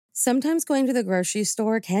Sometimes going to the grocery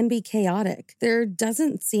store can be chaotic. There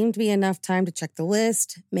doesn't seem to be enough time to check the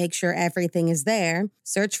list, make sure everything is there,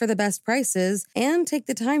 search for the best prices, and take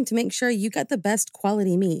the time to make sure you get the best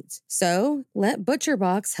quality meat. So, let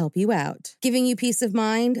ButcherBox help you out. Giving you peace of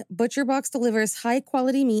mind, ButcherBox delivers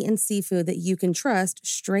high-quality meat and seafood that you can trust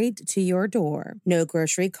straight to your door. No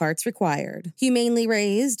grocery carts required. Humanely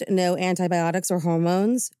raised, no antibiotics or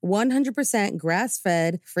hormones, 100%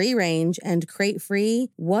 grass-fed, free-range, and crate-free.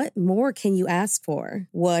 What more can you ask for?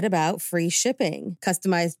 What about free shipping,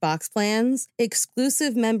 customized box plans,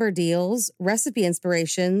 exclusive member deals, recipe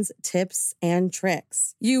inspirations, tips, and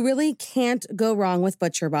tricks? You really can't go wrong with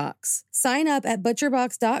ButcherBox. Sign up at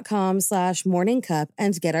butcherbox.com/morningcup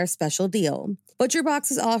and get our special deal. ButcherBox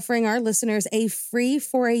is offering our listeners a free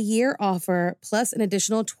for-a-year offer plus an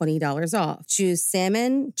additional $20 off. Choose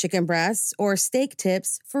salmon, chicken breasts, or steak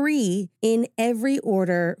tips free in every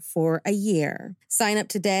order for a year. Sign up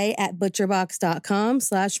today at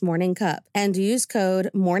butcherbox.com/morningcup and use code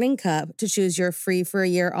MORNINGCUP to choose your free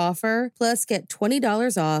for-a-year offer plus get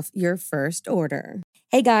 $20 off your first order.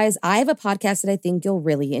 Hey guys, I have a podcast that I think you'll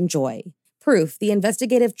really enjoy. Proof, the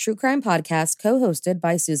investigative true crime podcast co-hosted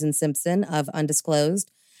by Susan Simpson of Undisclosed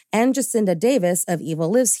and Jacinda Davis of Evil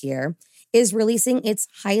Lives Here, is releasing its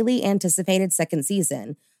highly anticipated second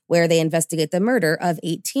season, where they investigate the murder of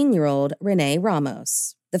 18-year-old Renee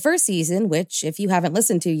Ramos. The first season, which, if you haven't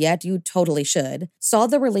listened to yet, you totally should, saw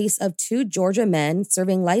the release of 2 Georgia men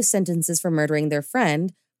serving life sentences for murdering their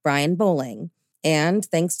friend, Brian Bowling. And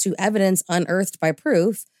thanks to evidence unearthed by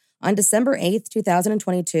Proof, on December 8th,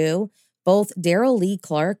 2022, both Daryl Lee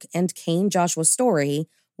Clark and Kane Joshua Story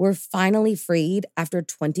were finally freed after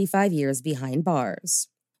 25 years behind bars.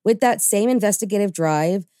 With that same investigative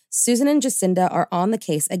drive, Susan and Jacinda are on the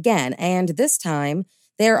case again, and this time,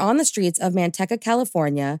 they are on the streets of Manteca,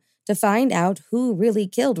 California, to find out who really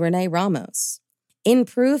killed Renee Ramos. In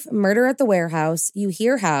Proof, Murder at the Warehouse, you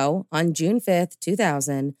hear how, on June 5th,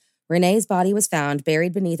 2000, Renee's body was found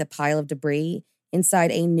buried beneath a pile of debris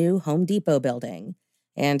inside a new Home Depot building,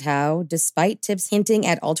 and how, despite tips hinting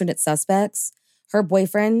at alternate suspects, her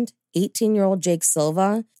boyfriend, 18-year-old Jake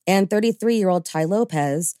Silva, and 33-year-old Ty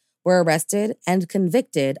Lopez were arrested and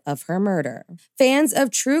convicted of her murder. Fans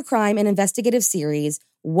of true crime and investigative series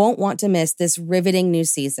won't want to miss this riveting new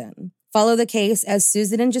season. Follow the case as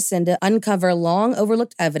Susan and Jacinda uncover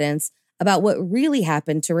long-overlooked evidence about what really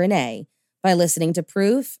happened to Renee by listening to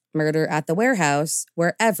Proof, Murder at the Warehouse,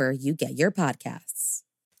 wherever you get your podcasts.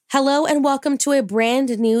 Hello and welcome to a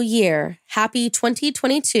brand new year. Happy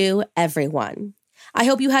 2022, everyone. I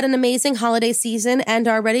hope you had an amazing holiday season and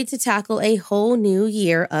are ready to tackle a whole new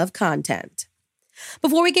year of content.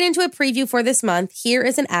 Before we get into a preview for this month, here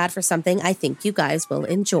is an ad for something I think you guys will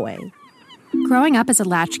enjoy. Growing up as a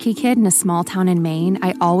latchkey kid in a small town in Maine,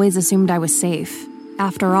 I always assumed I was safe.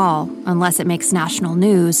 After all, unless it makes national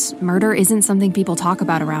news, murder isn't something people talk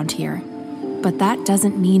about around here. But that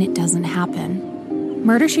doesn't mean it doesn't happen.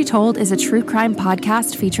 Murder, She Told is a true crime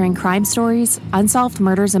podcast featuring crime stories, unsolved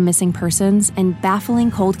murders and missing persons, and baffling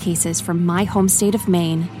cold cases from my home state of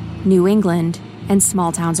Maine, New England, and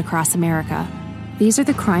small towns across America. These are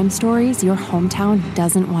the crime stories your hometown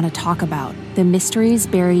doesn't want to talk about, the mysteries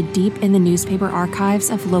buried deep in the newspaper archives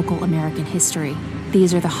of local American history.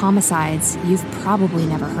 These are the homicides you've probably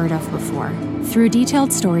never heard of before. Through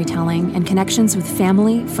detailed storytelling and connections with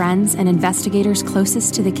family, friends, and investigators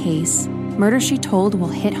closest to the case, Murder, She Told will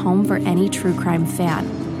hit home for any true crime fan,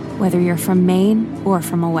 whether you're from Maine or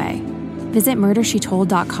from away. Visit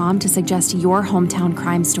murdershetold.com to suggest your hometown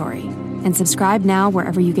crime story, and subscribe now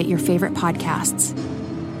wherever you get your favorite podcasts.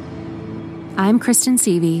 I'm Kristen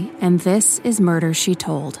Seavey, and this is Murder, She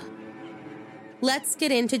Told. Let's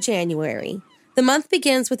get into January. The month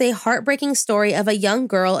begins with a heartbreaking story of a young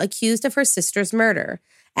girl accused of her sister's murder,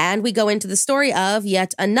 and we go into the story of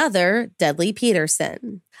yet another Deadly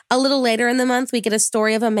Peterson. A little later in the month, we get a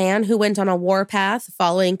story of a man who went on a warpath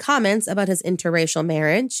following comments about his interracial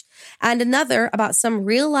marriage, and another about some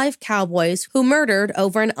real-life cowboys who murdered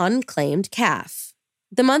over an unclaimed calf.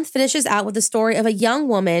 The month finishes out with the story of a young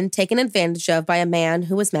woman taken advantage of by a man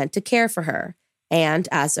who was meant to care for her, and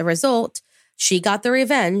as a result, she got the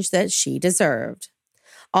revenge that she deserved.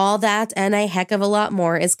 All that and a heck of a lot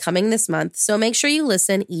more is coming this month, so make sure you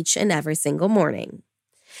listen each and every single morning.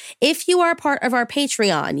 If you are part of our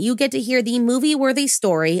Patreon, you get to hear the movie-worthy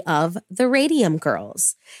story of the Radium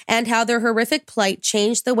Girls and how their horrific plight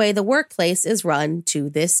changed the way the workplace is run to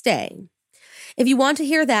this day. If you want to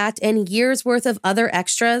hear that and years' worth of other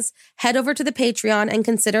extras, head over to the Patreon and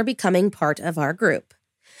consider becoming part of our group.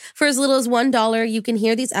 For as little as $1, you can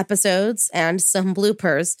hear these episodes and some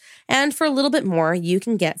bloopers, and for a little bit more, you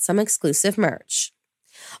can get some exclusive merch.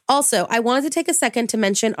 Also, I wanted to take a second to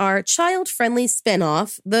mention our child-friendly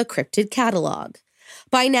spinoff, the Cryptid Catalog.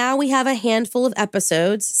 By now, we have a handful of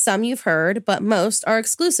episodes, some you've heard, but most are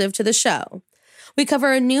exclusive to the show. We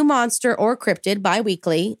cover a new monster or cryptid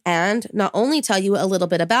bi-weekly and not only tell you a little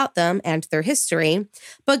bit about them and their history,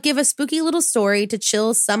 but give a spooky little story to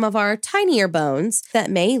chill some of our tinier bones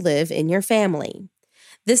that may live in your family.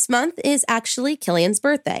 This month is actually Killian's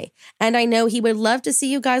birthday, and I know he would love to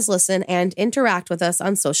see you guys listen and interact with us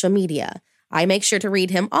on social media. I make sure to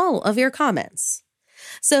read him all of your comments.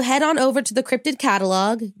 So head on over to the Cryptid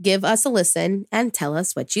Catalog, give us a listen, and tell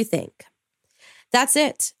us what you think. That's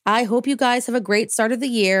it. I hope you guys have a great start of the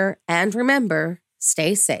year, and remember,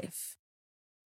 stay safe.